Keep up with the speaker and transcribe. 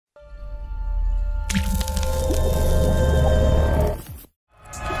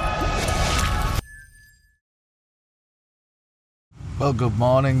Well, good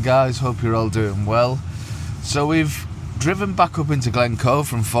morning guys, hope you're all doing well. So we've driven back up into Glencoe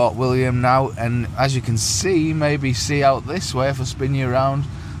from Fort William now, and as you can see, maybe see out this way if I spin you around,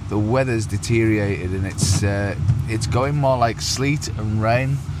 the weather's deteriorated and it's going more like sleet and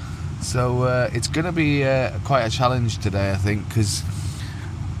rain. So it's going to be quite a challenge today, I think, because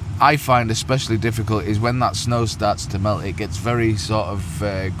I find especially difficult is when that snow starts to melt. It gets very sort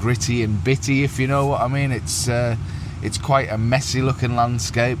of gritty and bitty, if you know what I mean. It's quite a messy looking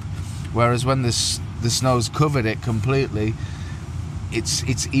landscape, whereas when the snow's covered it completely,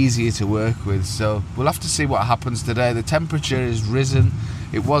 it's easier to work with. So we'll have to see what happens today. The temperature has risen.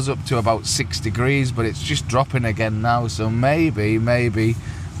 It was up to about 6 degrees, but it's just dropping again now, so maybe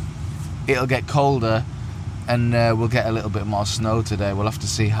it'll get colder and we'll get a little bit more snow today. We'll have to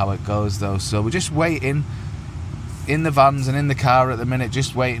see how it goes though. So we're just waiting in the vans and in the car at the minute,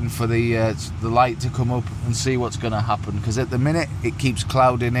 just waiting for the light to come up and see what's going to happen, because at the minute it keeps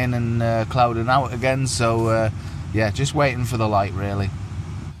clouding in and clouding out again. So yeah, just waiting for the light really.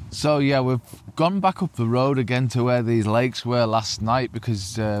 So yeah, we've gone back up the road again to where these lakes were last night,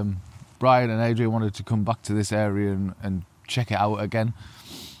 because Brian and Adrian wanted to come back to this area and check it out again.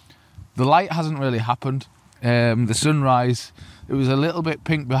 The light hasn't really happened. The sunrise, it was a little bit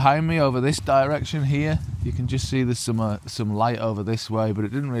pink behind me over this direction here. You can just see there's some light over this way, but it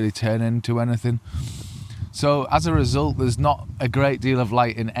didn't really turn into anything. So as a result, there's not a great deal of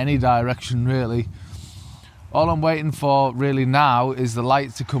light in any direction really. All I'm waiting for really now is the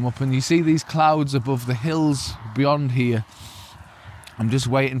light to come up, and you see these clouds above the hills beyond here. I'm just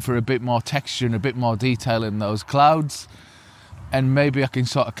waiting for a bit more texture and a bit more detail in those clouds, and maybe I can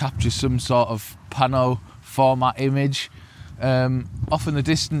sort of capture some sort of pano format image. Off in the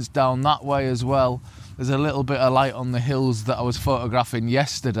distance down that way as well, there's a little bit of light on the hills that I was photographing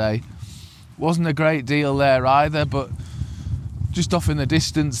yesterday. Wasn't a great deal there either, but just off in the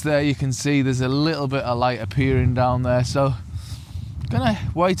distance there you can see there's a little bit of light appearing down there. So gonna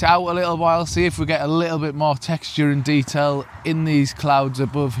wait out a little while, see if we get a little bit more texture and detail in these clouds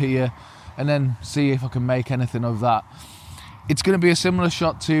above here, and then see if I can make anything of that. It's going to be a similar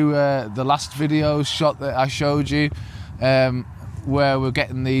shot to the last video shot that I showed you, where we're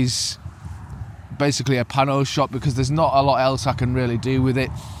getting these, basically a pano shot, because there's not a lot else I can really do with it.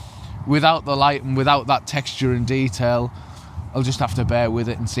 Without the light and without that texture and detail, I'll just have to bear with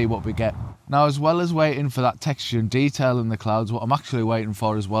it and see what we get. Now, as well as waiting for that texture and detail in the clouds, what I'm actually waiting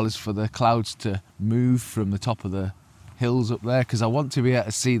for as well is for the clouds to move from the top of the hills up there, because I want to be able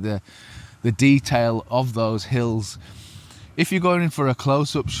to see the detail of those hills. If you're going in for a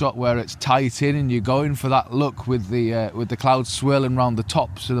close-up shot where it's tight in and you're going for that look with the clouds swirling around the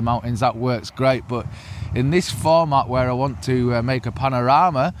tops of the mountains, that works great. But in this format where I want to make a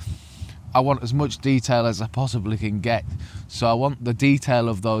panorama, I want as much detail as I possibly can get. So I want the detail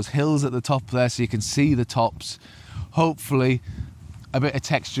of those hills at the top there so you can see the tops. Hopefully a bit of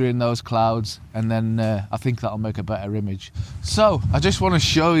texture in those clouds, and then I think that'll make a better image. So I just want to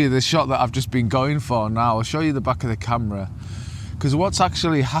show you the shot that I've just been going for now. I'll show you the back of the camera, because what's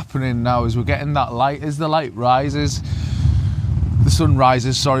actually happening now is we're getting that light. As the light rises, the sun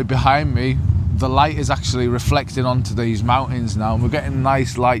rises, sorry, behind me, the light is actually reflecting onto these mountains now, and we're getting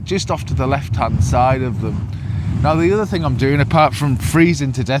nice light just off to the left hand side of them. Now the other thing I'm doing, apart from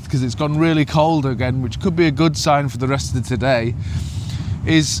freezing to death because it's gone really cold again, which could be a good sign for the rest of today,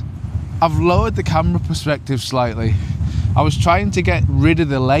 is I've lowered the camera perspective slightly. I was trying to get rid of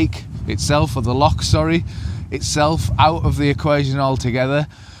the lake itself, or the loch, sorry, itself out of the equation altogether,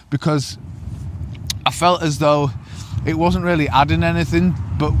 because I felt as though it wasn't really adding anything.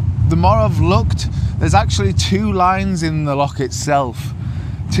 But the more I've looked, there's actually 2 lines in the loch itself,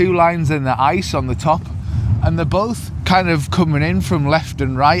 2 lines in the ice on the top, and they're both kind of coming in from left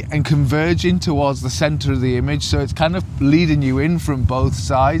and right and converging towards the center of the image, so it's kind of leading you in from both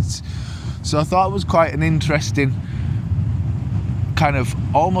sides. So I thought it was quite an interesting kind of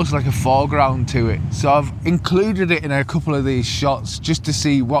almost like a foreground to it. So I've included it in a couple of these shots just to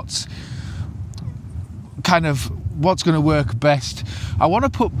see what's going to work best. I want to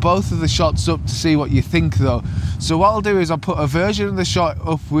put both of the shots up to see what you think though. So what I'll do is I'll put a version of the shot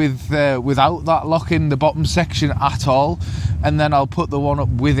up with without that lock in the bottom section at all, and then I'll put the one up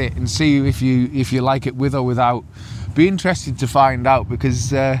with it and see if you like it with or without. Be interested to find out,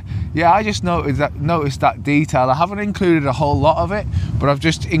 because yeah, I just noticed that detail. I haven't included a whole lot of it, but I've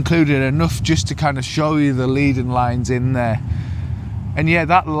just included enough just to kind of show you the leading lines in there. And yeah,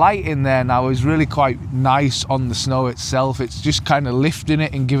 that light in there now is really quite nice on the snow itself. It's just kind of lifting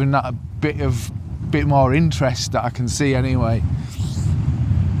it and giving that a bit more interest that I can see anyway.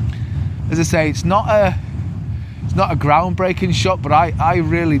 As I say, it's not a It's not a groundbreaking shot, but I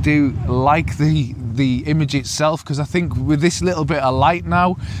really do like the image itself, because I think with this little bit of light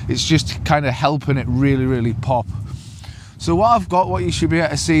now, it's just kind of helping it really pop. So what you should be able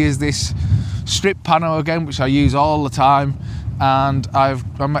to see is this strip pano again, which I use all the time, and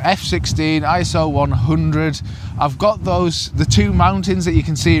I'm at f16 ISO 100. I've got the two mountains that you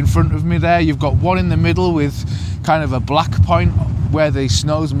can see in front of me there. You've got one in the middle with kind of a black point where the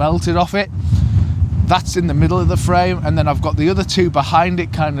snow's melted off it. That's in the middle of the frame, and then I've got the other two behind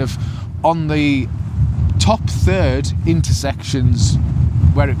it, kind of on the top third intersections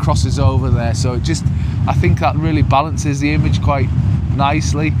where it crosses over there. So I think that really balances the image quite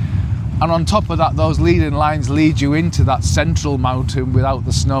nicely. And on top of that, those leading lines lead you into that central mountain without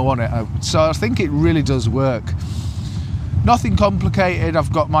the snow on it. So I think it really does work. Nothing complicated.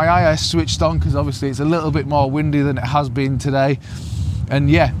 I've got my IS switched on because obviously it's a little bit more windy than it has been today. And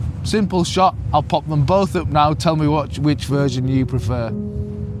yeah, simple shot. I'll pop them both up now. Tell me which version you prefer.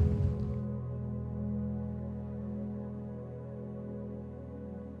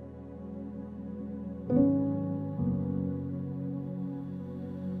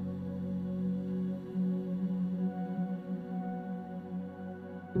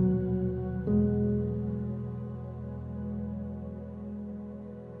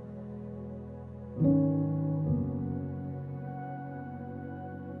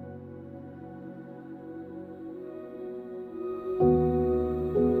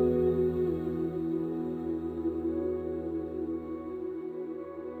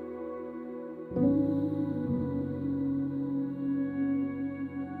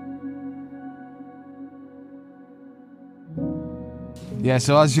 Yeah,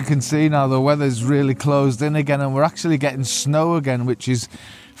 so as you can see now, the weather's really closed in again, and we're actually getting snow again, which is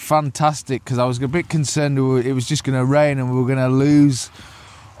fantastic, because I was a bit concerned it was just going to rain and we were going to lose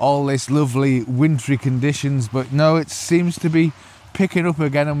all this lovely wintry conditions, but no, it seems to be picking up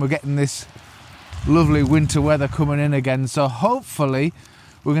again, and we're getting this lovely winter weather coming in again. So hopefully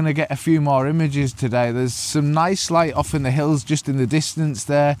we're going to get a few more images today. There's some nice light off in the hills just in the distance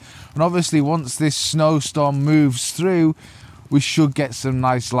there, and obviously once this snowstorm moves through, we should get some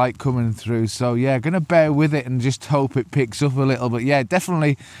nice light coming through. So yeah, gonna bear with it and just hope it picks up a little. But yeah,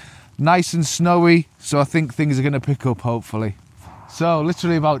 definitely nice and snowy, so I think things are gonna pick up hopefully. So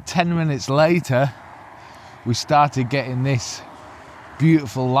literally about 10 minutes later, we started getting this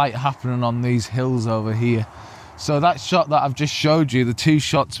beautiful light happening on these hills over here. So that shot that I've just showed you, the two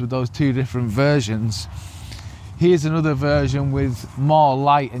shots with those two different versions, here's another version with more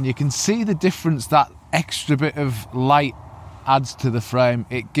light, and you can see the difference that extra bit of light adds to the frame.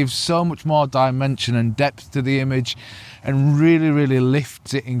 It gives so much more dimension and depth to the image, and really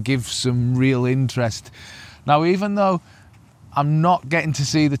lifts it and gives some real interest. Now, even though I'm not getting to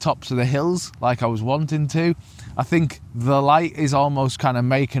see the tops of the hills like I was wanting to, I think the light is almost kind of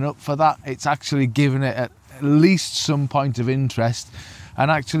making up for that. It's actually giving it at least some point of interest,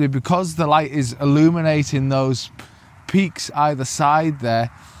 and actually because the light is illuminating those peaks either side there,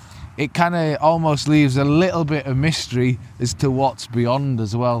 it kind of almost leaves a little bit of mystery as to what's beyond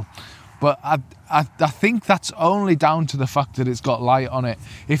as well. But I think that's only down to the fact that it's got light on it.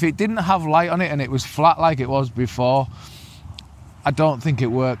 If it didn't have light on it and it was flat like it was before, I don't think it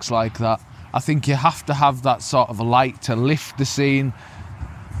works like that. I think you have to have that sort of light to lift the scene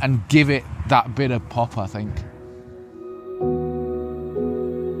and give it that bit of pop, I think.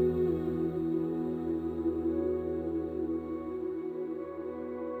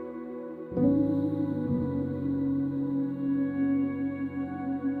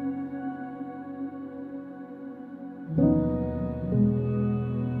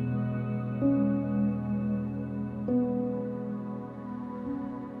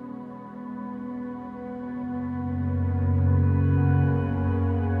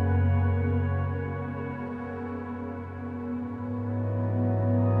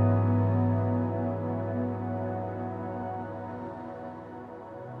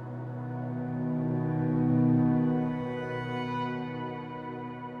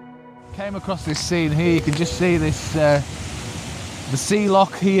 Came across this scene here. You can just see this the sea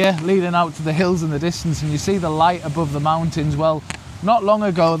lock here leading out to the hills in the distance, and you see the light above the mountains. Well, not long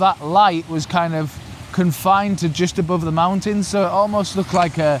ago that light was kind of confined to just above the mountains, so it almost looked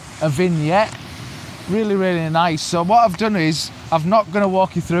like a vignette. Really nice. So what I've done is, I'm not going to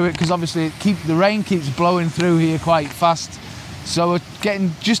walk you through it because obviously the rain keeps blowing through here quite fast, so we're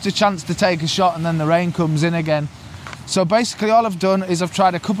getting just a chance to take a shot and then the rain comes in again. So basically all I've done is I've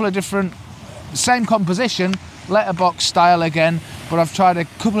tried a couple of different, same composition, letterbox style again, but I've tried a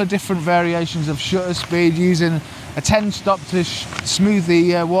couple of different variations of shutter speed, using a 10 stop to smooth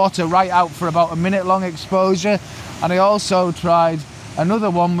the water right out for about a minute long exposure, and I also tried another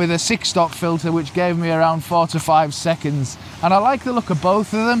one with a 6 stop filter which gave me around 4 to 5 seconds, and I like the look of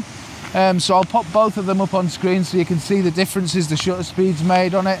both of them. So I'll pop both of them up on screen so you can see the differences the shutter speed's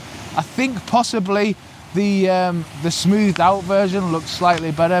made on it. I think possibly the smoothed out version looks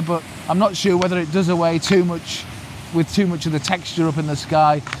slightly better, but I'm not sure whether it does away too much with too much of the texture up in the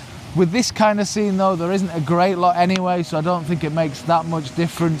sky. With this kind of scene though, there isn't a great lot anyway, so I don't think it makes that much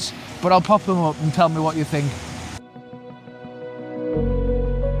difference, but I'll pop them up and tell me what you think.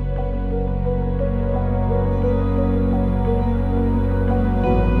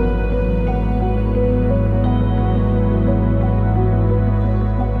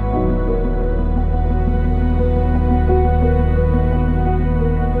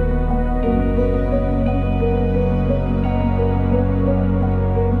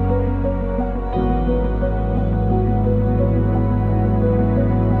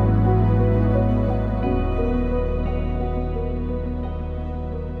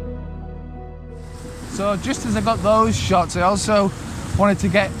 So just as I got those shots, I also wanted to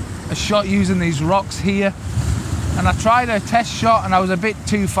get a shot using these rocks here, and I tried a test shot and I was a bit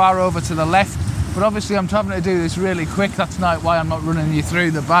too far over to the left, but obviously I'm having to do this really quick. That's not why I'm not running you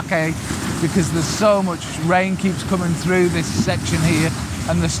through the back, because there's so much rain keeps coming through this section here,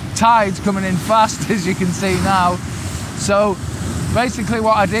 and the tide's coming in fast as you can see now. So basically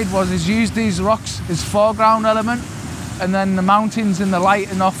what I did was use these rocks as foreground element, and then the mountains and the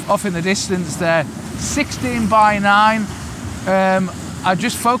light and off in the distance there. 16 by 9. I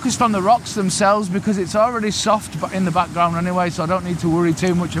just focused on the rocks themselves because it's already soft in the background anyway, so I don't need to worry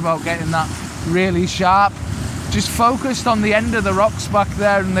too much about getting that really sharp. Just focused on the end of the rocks back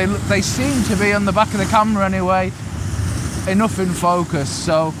there, and they seem to be on the back of the camera anyway, enough in focus.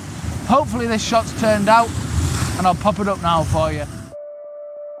 So hopefully this shot's turned out, and I'll pop it up now for you.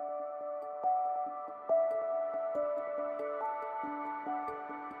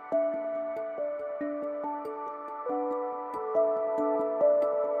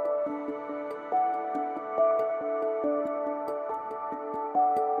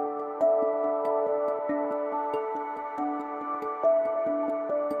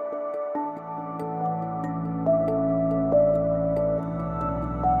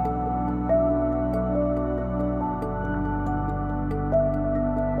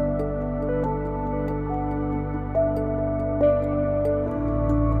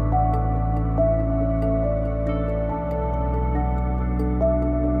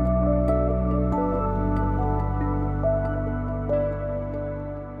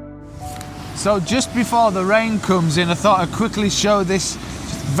 So just before the rain comes in, I thought I'd quickly show this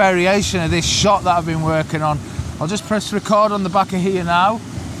variation of this shot that I've been working on. I'll just press record on the back of here now.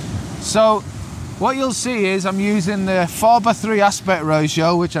 So what you'll see is I'm using the 4:3 aspect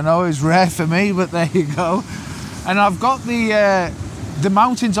ratio, which I know is rare for me, but there you go. And I've got the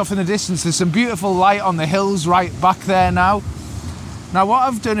mountains off in the distance. There's some beautiful light on the hills right back there now. Now what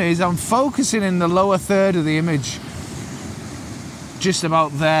I've done is I'm focusing in the lower third of the image, just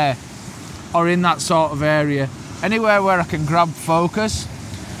about there, or in that sort of area, anywhere where I can grab focus.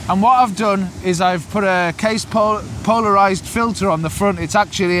 And what I've done is I've put a case polarized filter on the front. It's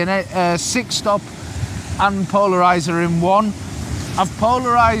actually a 6 stop and polarizer in one. I've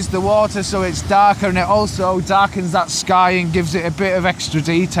polarized the water so it's darker, and it also darkens that sky and gives it a bit of extra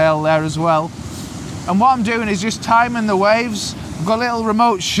detail there as well. And what I'm doing is just timing the waves. I've got a little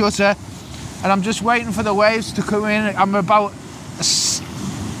remote shutter, and I'm just waiting for the waves to come in. I'm about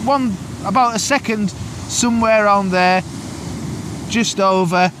a second somewhere around there, just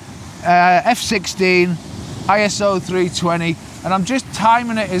over, f16, ISO 320, and I'm just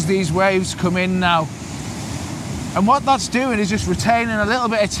timing it as these waves come in now. And what that's doing is just retaining a little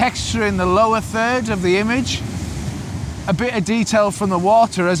bit of texture in the lower third of the image, a bit of detail from the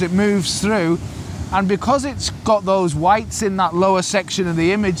water as it moves through, and because it's got those whites in that lower section of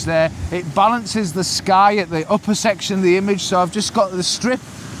the image there, it balances the sky at the upper section of the image. So I've just got the strip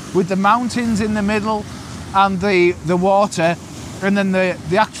with the mountains in the middle and the water, and then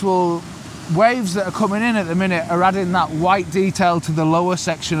the actual waves that are coming in at the minute are adding that white detail to the lower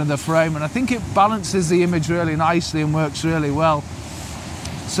section of the frame, and I think it balances the image really nicely and works really well.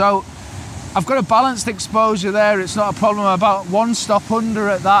 So I've got a balanced exposure there. It's not a problem. I'm about 1 stop under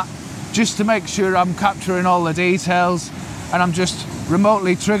at that, just to make sure I'm capturing all the details, and I'm just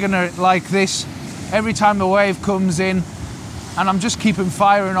remotely triggering it like this every time the wave comes in, and I'm just keeping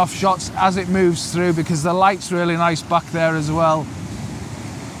firing off shots as it moves through because the light's really nice back there as well.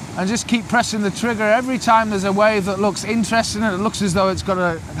 and just keep pressing the trigger every time there's a wave that looks interesting and it looks as though it's got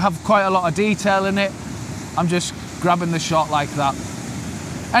to have quite a lot of detail in it. I'm just grabbing the shot like that.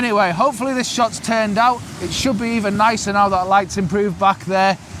 Anyway, hopefully this shot's turned out. It should be even nicer now that light's improved back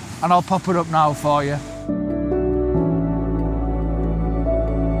there, and I'll pop it up now for you.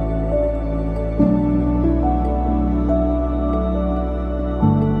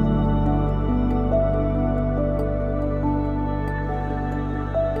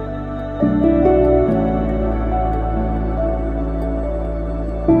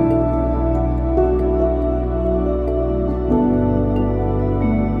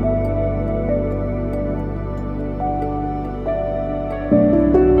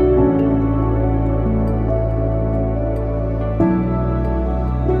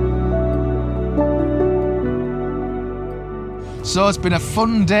 So it's been a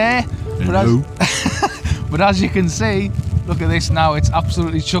fun day, but as you can see, look at this now, it's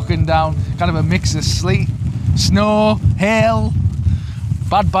absolutely chucking down, kind of a mix of sleet, snow, hail,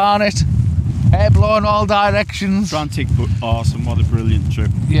 bad barnet, air blowing all directions. Frantic but awesome, what a brilliant trip.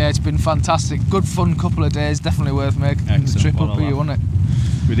 Yeah, it's been fantastic, good fun couple of days, definitely worth making the trip up here, wasn't it?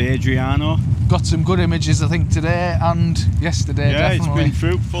 With Adriano. Got some good images I think today and yesterday, yeah, definitely.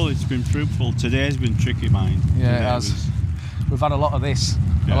 It's been fruitful, today's been tricky mine. Yeah, it has. We've had a lot of this,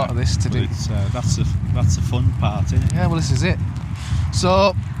 to do. That's the fun part, isn't it? Yeah, well, this is it.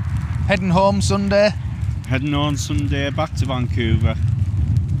 So, heading home Sunday. Heading home Sunday, back to Vancouver.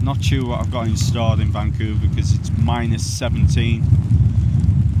 Not sure what I've got in store in Vancouver because it's -17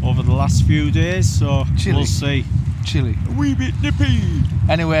 over the last few days, so chilly. We'll see. Chilly. A wee bit nippy.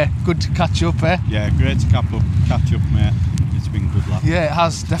 Anyway, good to catch up, eh? Yeah, great to catch up, mate. It's been good, lad. Yeah, it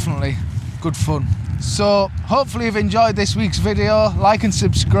has, definitely. Good fun. So hopefully you've enjoyed this week's video. Like and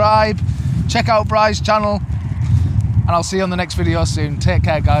subscribe, check out Bri's channel, and I'll see you on the next video soon. Take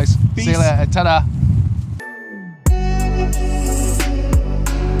care, guys. Peace. See you later. Ta-da.